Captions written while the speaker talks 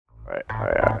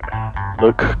Alright.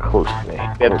 Look close to me.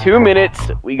 We have 2 minutes.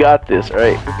 We got this,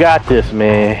 alright? We got this,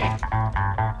 man.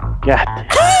 Got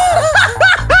this.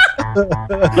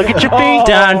 Look at your feet.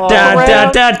 Down.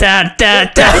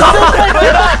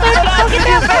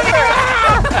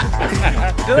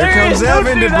 Here comes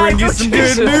Evan to bring you some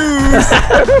good news.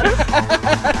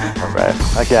 Alright,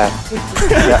 I got it.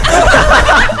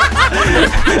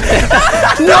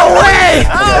 No way!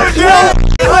 No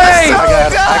way!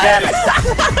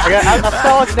 I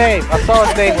saw his name. I saw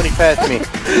his name when he passed me.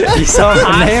 You saw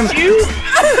my name?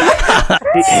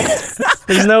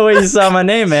 There's no way you saw my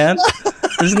name, man.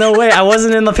 There's no way. I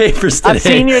wasn't in the papers today. I've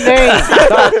seen your name.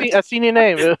 I've seen your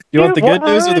name. You want the good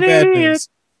news or the bad news?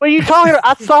 What are you talking about?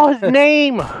 I saw his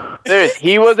name.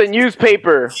 He was a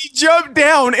newspaper. He jumped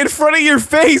down in front of your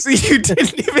face and you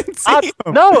didn't even see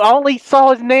him. No, I only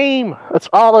saw his name. That's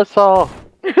all I saw.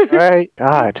 Right?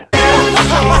 God.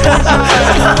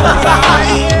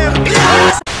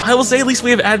 I will say at least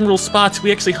we have admirable spots.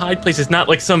 We actually hide places, not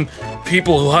like some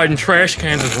people who hide in trash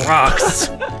cans as rocks.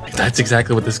 That's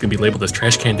exactly what this is going to be labeled as,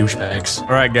 trash can douchebags.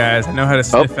 Alright guys, I know how to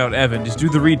sniff out Evan. Just do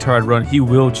the retard run, he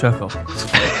will chuckle.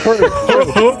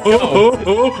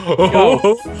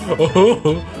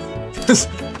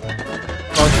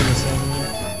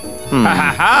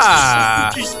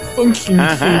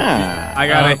 I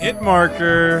got a hit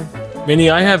marker. Minnie,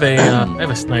 I have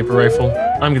a sniper rifle.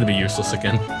 I'm going to be useless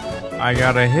again. I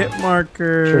got a hit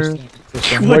marker.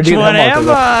 Which one am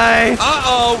I?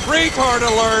 Uh-oh, retard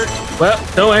alert! Well,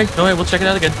 don't worry, we'll check it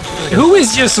out again. Who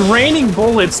is just raining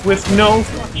bullets with no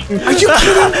fucking... Are you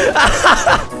kidding?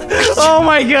 Oh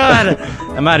my god!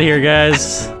 I'm out of here,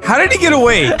 guys. How did he get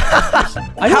away?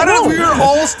 How did we were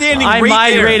all standing I right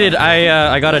migrated.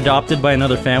 I got adopted by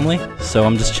another family, so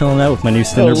I'm just chilling out with my new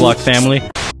cinder block family.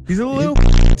 He's a little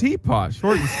teapot,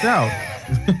 short and stout.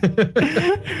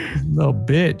 Little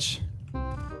bitch.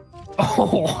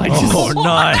 Oh, I just... Oh,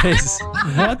 nice.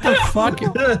 What the fuck?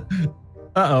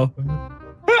 Uh-oh.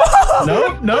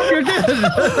 Nope, you're good.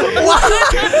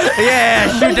 Yeah,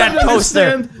 shoot that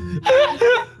poster.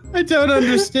 I don't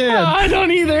understand. I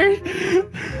don't either.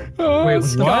 Oh, wait,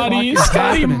 Scotty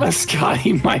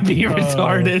might be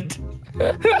retarded.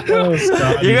 Oh,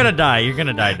 Scotty. You're gonna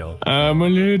die, though. I'm a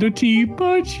little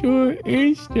teapot, short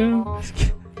and stout.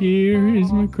 Here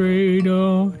is my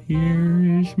cradle.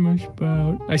 Here is my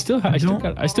spout. I still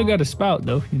got a spout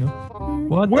though, you know.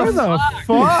 Where the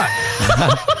fuck?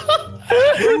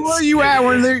 Where were you at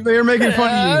when they were making fun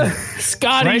of you?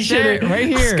 Scotty right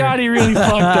here. Scotty really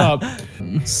fucked up.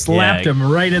 Slapped him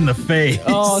right in the face.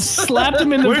 Oh, slapped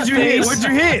him in the face. What'd you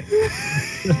hit?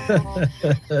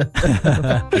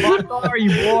 What are you,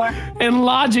 boy? And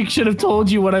logic should have told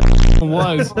you what I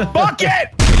was. Bucket!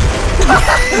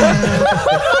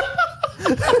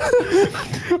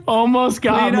 Almost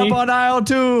got me. Up on aisle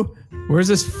 2. Where's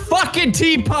this fucking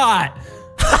teapot?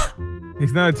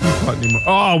 He's not a teapot anymore.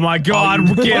 Oh my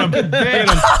god, get him! Get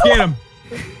him!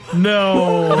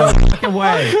 No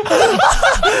way.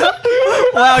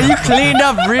 Wow, you cleaned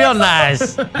up real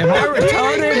nice. Am I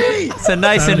retarded? It's a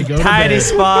nice and tidy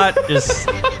spot. Just.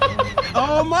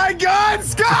 Oh my god,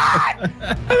 Scott!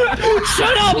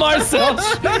 Shut up, Marcel!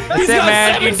 He's it,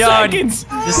 man. You're done. Seconds.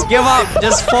 Just give up.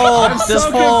 Just fold. Just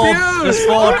fold. Just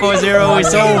fold, Kozero.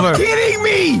 It's over. Kidding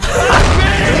me!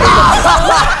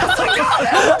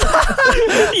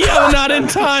 Yo, not in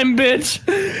time, bitch.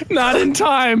 Not in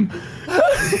time. I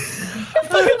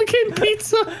fucking became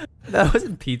pizza. That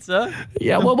wasn't pizza.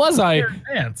 Yeah, what was I?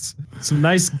 Pants. Some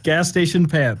nice gas station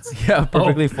pants. Yeah,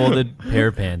 perfectly folded pair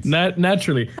of pants.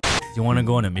 Naturally. You want to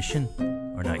go on a mission?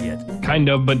 Or not yet? Kind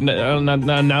of, but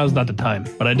now's not the time.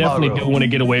 But I definitely do want to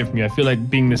get away from you. I feel like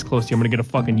being this close to you, I'm gonna get a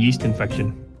fucking yeast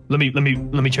infection. Let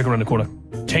me check around the corner.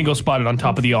 Tango spotted on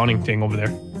top of the awning thing over there.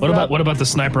 What about the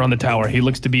sniper on the tower? He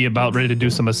looks to be about ready to do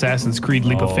some Assassin's Creed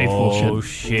Leap of Faith bullshit. Oh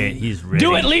shit, he's ready.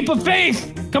 Do it, Leap of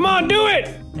Faith! Come on, do it!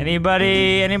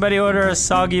 Anybody order a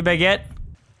soggy baguette?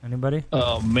 Anybody?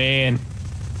 Oh man.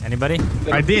 Anybody?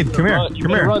 I did. Come here. Are you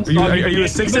a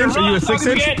 6-inch? Are you a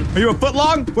 6-inch? Are you a foot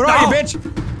long? What are you, bitch?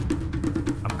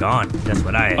 I'm gone. That's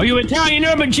what I am. Are you Italian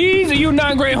urban cheese or you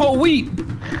non-grain whole wheat?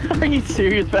 Are you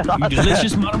serious, Vanoss? You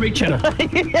delicious Monterey cheddar.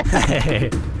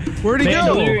 Where'd he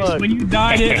go? When you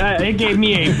died, it gave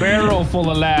me a barrel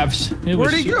full of laughs.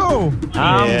 Where'd he go?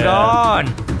 I'm gone.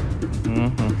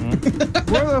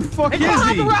 Where the fuck is he?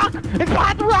 The rock! It's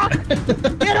behind the rock!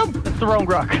 Get him! It's the wrong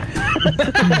rock.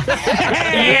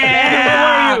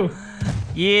 Yeah! Where were you?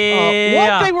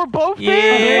 Yeah. What? They were both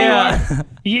there? Yeah.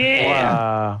 Yeah.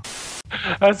 Wow.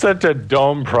 That's such a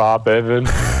dumb prop, Evan.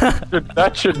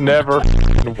 That should never work.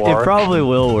 It probably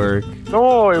will work.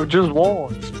 No, it just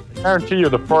won't. guarantee you,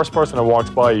 the first person that walks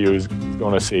by you is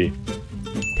gonna see.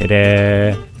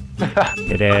 Ta-da.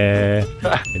 Ta-da.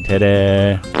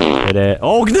 Ta-da. Ta-da.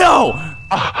 Oh no!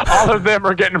 All of them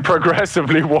are getting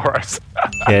progressively worse.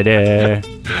 Ta-da.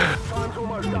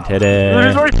 Ta-da.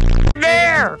 He's right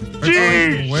there!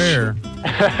 Jeez! Where?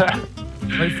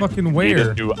 Right fucking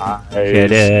where? Do eyes.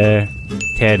 Ta-da.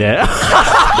 Ta-da.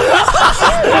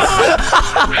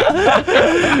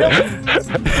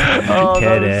 Oh,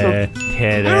 Ta-da.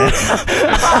 Ta-da.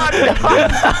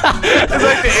 it's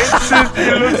like the instant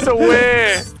he looks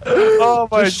away. Oh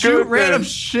my Just shoot random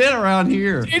goodness. shit around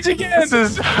here. This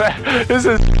is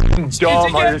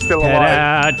dumb. Are you still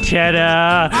alive?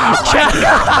 Ta-da.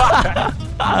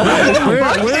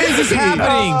 Where is this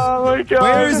happening? Oh my god.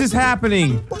 Where is this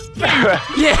happening?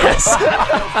 Yes.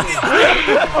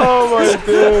 Oh my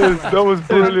goodness, that was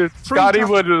brilliant. Scotty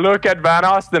would look at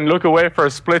Vanoss, then look away for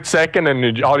a split second,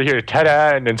 and all you hear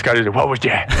ta-da, and then Scotty's like, "What was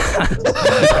that?"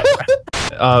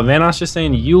 Vanoss just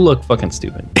saying you look fucking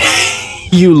stupid.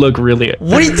 You look really.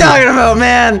 What are you talking about,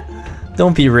 man?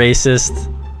 Don't be racist.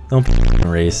 Don't be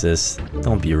racist.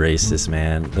 Don't be racist,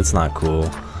 man. That's not cool.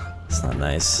 That's not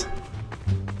nice.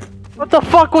 What the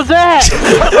fuck was that?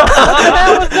 What the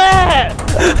hell was that?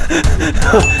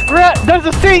 There's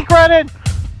a sink running.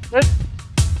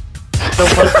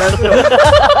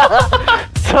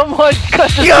 Someone cut the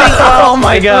sink off. Oh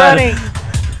my It's god. running.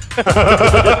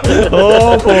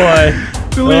 Oh boy.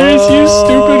 Delirious, you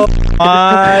stupid.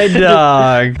 My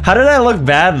dog. How did I look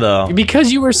bad though?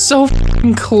 Because you were so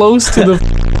f***ing close to the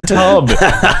tub.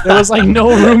 There was like no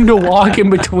room to walk in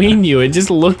between you. It just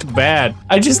looked bad.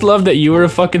 I just love that you were a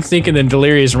fucking sink and then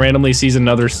Delirious randomly sees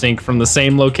another sink from the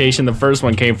same location the first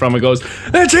one came from and goes,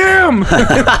 "That's him!"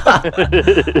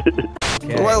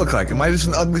 What do I look like? Am I just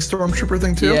an ugly stormtrooper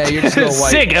thing too? Yeah, you're just a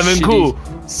white. Sick, Evan, cool.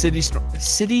 City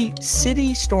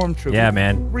stormtrooper. Yeah,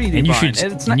 man. Really and you fine.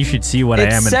 should It's and you not- should see what I am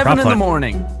It's in 7 in the prop hunt.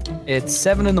 morning. It's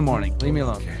 7 in the morning. Leave me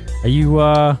alone. Are you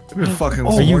Fucking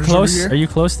are you orange close? over Are here? you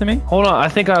close to me? Hold on, I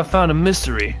think I found a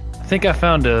mystery. I think I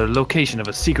found a location of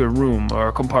a secret room or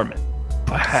a compartment.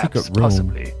 Perhaps, Secret room.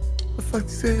 possibly. What the fuck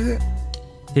is that?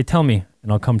 Hey, tell me,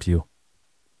 and I'll come to you.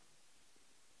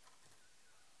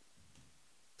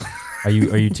 Are you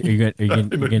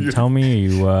gonna tell me? Are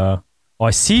you Oh, I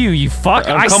see you. You fuck.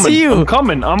 I see you.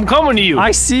 I'm coming to you.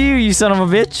 I see you. You son of a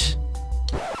bitch.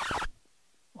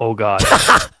 Oh god.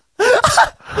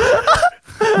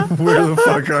 Where the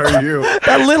fuck are you?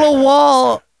 That little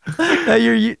wall. That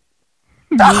you.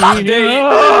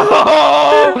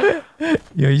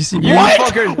 Yo, you see me?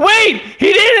 What? Wait!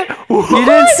 He didn't! He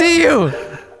didn't see you.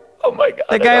 Oh my god.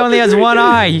 That guy only has one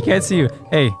eye. He can't see you.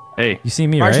 Hey, Hey. you see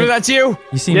me, Marshall, right? that's you.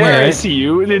 You see me, Yeah, I right? see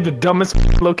you. They're the dumbest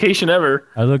location ever.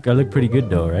 I look pretty good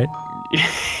though, right?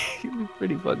 You look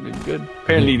pretty fucking good.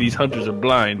 Apparently these hunters are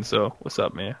blind, so what's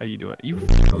up, man? How you doing? You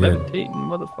levitating,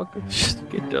 motherfucker.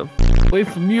 Get the away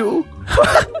from you.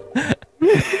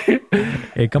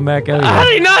 Hey, come back out How here.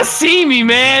 did he not see me,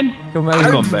 man? Come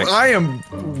back here. back. I am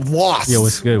lost. Yeah,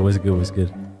 what's good? What's good? What's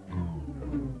good?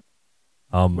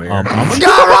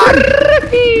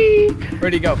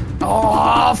 Where'd he go?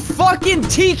 Oh, fucking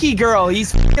Tiki girl.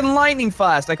 He's fucking lightning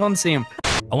fast. I couldn't see him.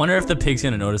 I wonder if the pig's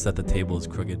gonna notice that the table is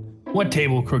crooked. What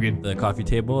table crooked? The coffee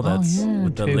table that's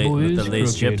with the table with the is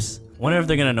Lay's crooked. chips. I wonder if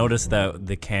they're gonna notice that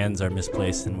the cans are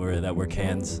misplaced and we're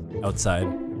cans outside.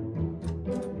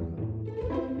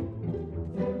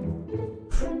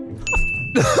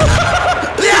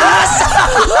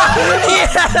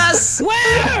 Yes!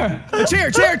 Where? The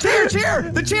chair.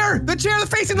 The chair that's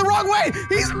facing the wrong way.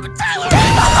 He's Tyler.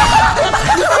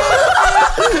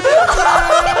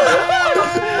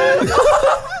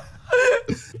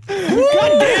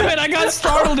 God damn it, I got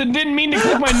startled and didn't mean to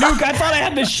click my nuke. I thought I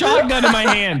had the shotgun in my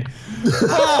hand.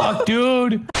 Fuck,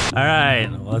 dude. All right,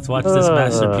 let's watch this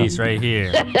masterpiece right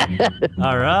here.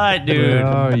 All right, dude. Where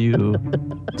are you?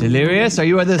 Delirious? Are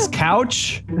you on this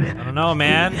couch? I don't know,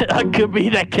 man. I could be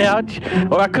that couch,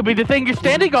 or I could be the thing you're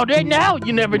standing on right now.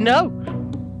 You never know.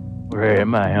 Where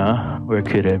am I, huh? Where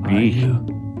could I be?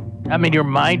 I'm in your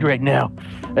mind right now.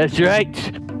 That's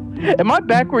right. Am I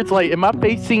backwards? Like, am I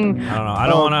facing? I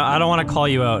don't know. I don't wanna call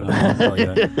you out. I don't wanna call you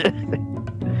out.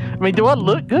 I mean, do I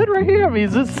look good right here? I mean,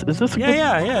 is this a good?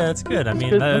 Yeah, that's good. I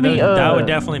mean, Let that, me, that would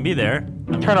definitely be there.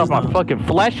 I mean, Turn off my fucking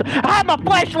flashlight. I have my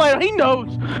flashlight on.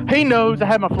 He knows I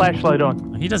have my flashlight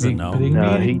on. He doesn't know.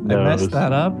 No, he I knows. messed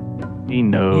that up. He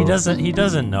knows. He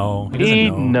doesn't know.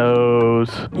 He knows.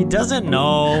 He doesn't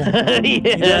know. Yeah. He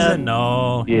doesn't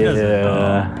know. He doesn't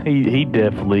know. Yeah, he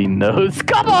definitely knows.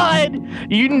 Come on!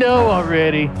 You know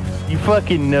already. You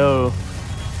fucking know.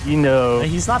 You know.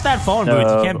 He's not that phone booth.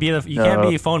 You can't be the. You can't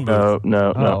be phone booth.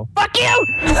 No. Fuck you!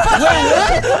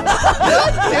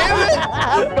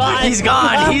 He's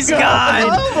gone. He's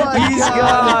gone. He's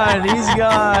gone. He's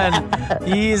gone.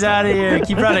 He's out of here.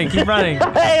 Keep running. Keep running.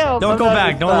 Don't go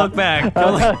back. Don't look back.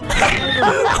 Don't look.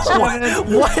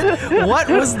 What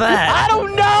was that? I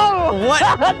don't know. What?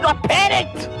 I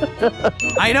panicked.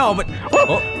 I know, but.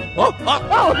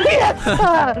 Oh, yes.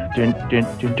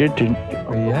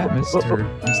 Where you at,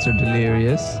 Mr.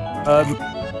 Delirious?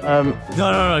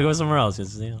 No, go somewhere else.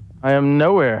 It's, you know. I am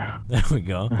nowhere. There we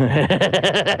go.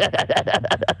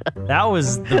 That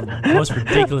was the most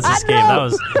ridiculous escape. That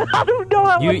was. I don't know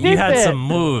how You had some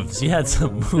moves. You had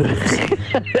some moves.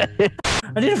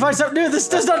 I need to find something new. This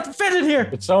does not fit in here.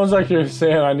 It sounds like you're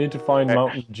saying I need to find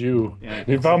Mountain Dew.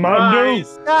 You found Mountain Dew?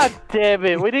 God damn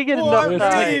it! We didn't get enough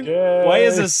time. Why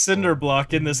is a cinder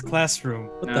block in this classroom?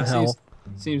 What the hell?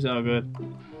 Seems all good.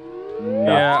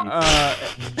 Yeah,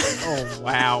 oh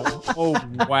wow. Oh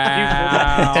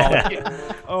wow.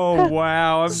 Oh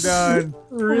wow, I'm done.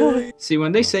 Really? See,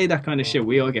 when they say that kind of shit,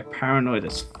 we all get paranoid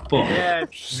as fuck. Yeah.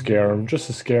 Scare him, just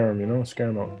to scare him, you know? Scare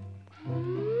him out.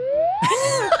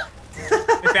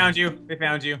 They found you. They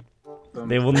found you.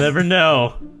 They will never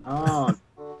know. Oh.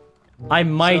 I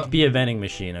might be a vending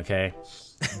machine, okay?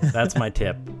 That's my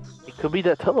tip. It could be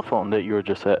that telephone that you were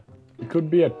just at. It could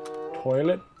be a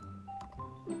toilet.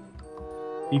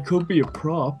 He could be a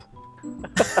prop. The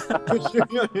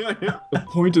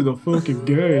point of the fucking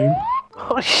game.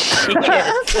 Oh shit!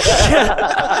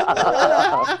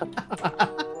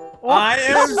 I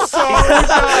am so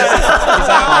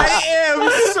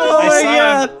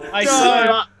done.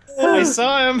 I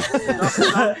saw him.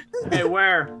 Hey,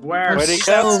 where? Where'd he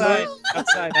go?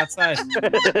 Outside. That's nice.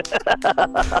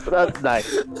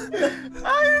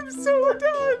 I am so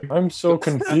done. I'm so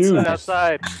confused.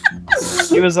 Outside.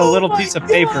 He was a little piece of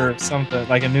paper, something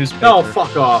like a newspaper. Oh,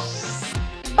 fuck off.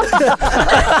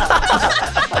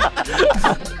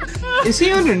 Is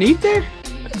he underneath there?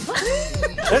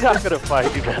 They're not gonna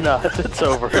fight you, Vanoss. It's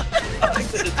over.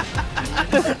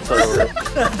 It's over.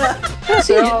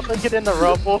 They're all thinking in the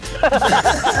rumble.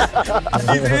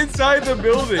 He's inside the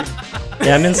building.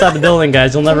 Yeah, I'm inside the building,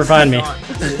 guys. You'll never find me.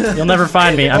 You'll never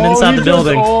find me. I'm inside the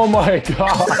building. Oh my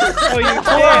god. Oh, you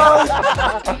can't.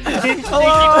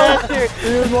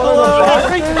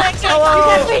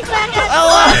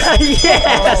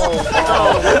 Yes!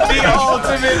 The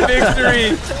ultimate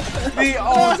victory. The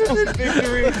ultimate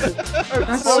victory.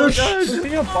 I'm so done. Was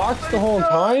he a box the whole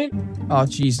time? Oh,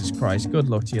 Jesus Christ. Good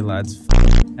luck to you, lads.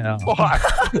 Hell.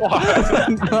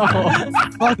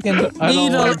 Fucking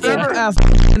needle in a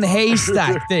fucking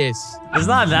haystack, this. There's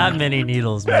not that many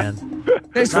needles, man.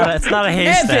 It's not a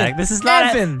haystack. This is not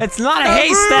Evan, it's not a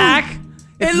haystack.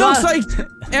 It looks like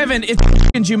Evan, it's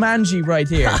fucking Jumanji right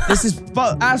here. This is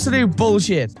absolute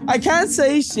bullshit. I can't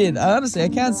say shit. Honestly, I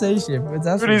can't say shit. But it's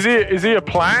Dude, is he a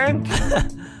plant?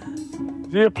 Is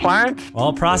he a plant?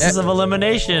 Well, process of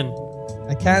elimination.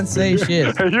 I can't say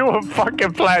shit. You a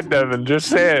fucking plant, Devin. Just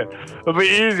say it. It'll be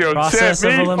easier. Process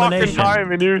Save of me elimination. fucking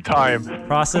time and you time.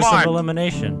 Process Come of on.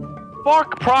 elimination.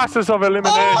 Fuck process of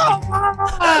elimination.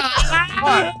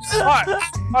 What?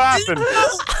 What happened?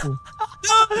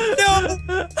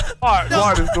 What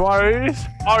is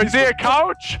Oh, is he a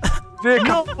couch? Is he a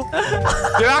couch? Is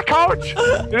that couch?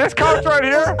 Is this couch right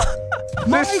here?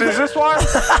 Is this one?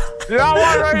 Is that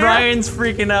one right here? Brian's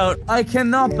freaking out. I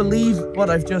cannot believe what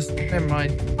I've just. Never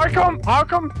mind. How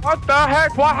come? What the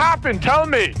heck? What happened? Tell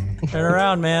me. Turn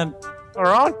around, man.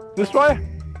 Around? This way?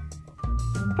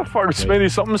 What the fuck, Smitty?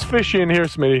 Something's fishy in here,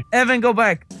 Smitty. Evan, go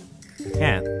back.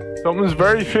 Can't. Something's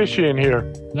very fishy in here.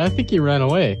 And I think he ran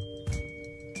away.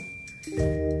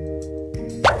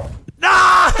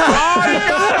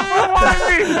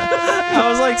 I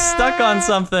was like stuck on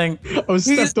something. I was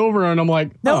stepped over and I'm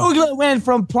like, Nogla went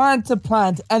from plant to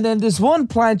plant, and then this one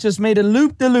plant just made a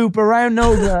loop-de-loop around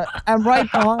Nogla, and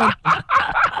right behind him.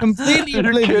 Completely You're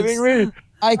oblivious. kidding me?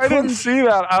 I didn't couldn't see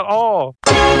that at all.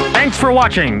 Thanks for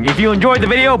watching. If you enjoyed the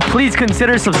video, please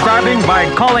consider subscribing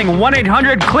by calling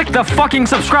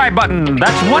 1-800-CLICK-THE-FUCKING-SUBSCRIBE button.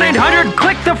 That's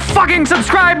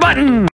 1-800-CLICK-THE-FUCKING-SUBSCRIBE button.